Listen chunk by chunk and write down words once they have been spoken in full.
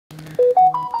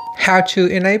how to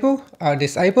enable or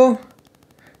disable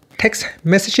text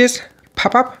messages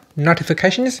pop-up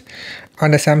notifications on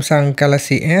the Samsung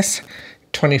Galaxy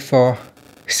S24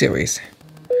 series.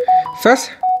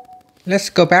 First, let's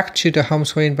go back to the home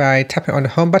screen by tapping on the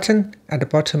home button at the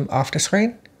bottom of the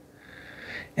screen.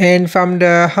 And from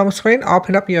the home screen,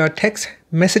 open up your text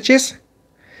messages.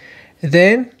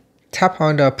 Then tap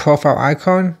on the profile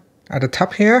icon at the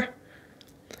top here.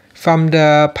 From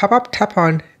the pop-up, tap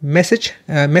on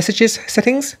messages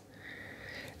settings.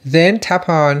 Then tap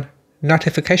on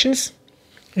notifications.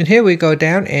 And here we go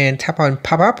down and tap on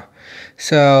pop-up.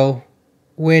 So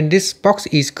when this box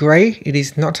is gray, it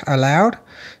is not allowed.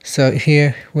 So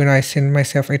here, when I send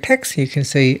myself a text, you can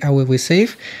see I will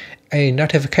receive a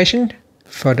notification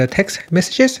for the text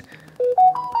messages,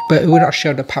 but it will not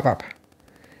show the pop-up.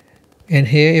 And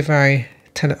here, if I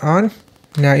turn it on,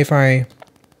 now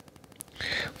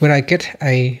when I get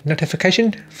a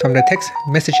notification from the text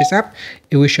messages app,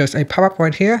 it will show a pop-up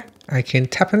right here. I can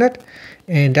tap on it,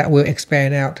 and that will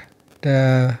expand out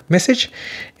the message.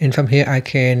 And from here, I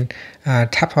can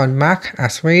tap on mark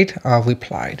as read or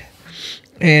replied.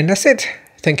 And that's it.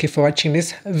 Thank you for watching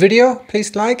this video.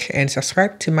 Please like and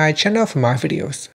subscribe to my channel for more videos.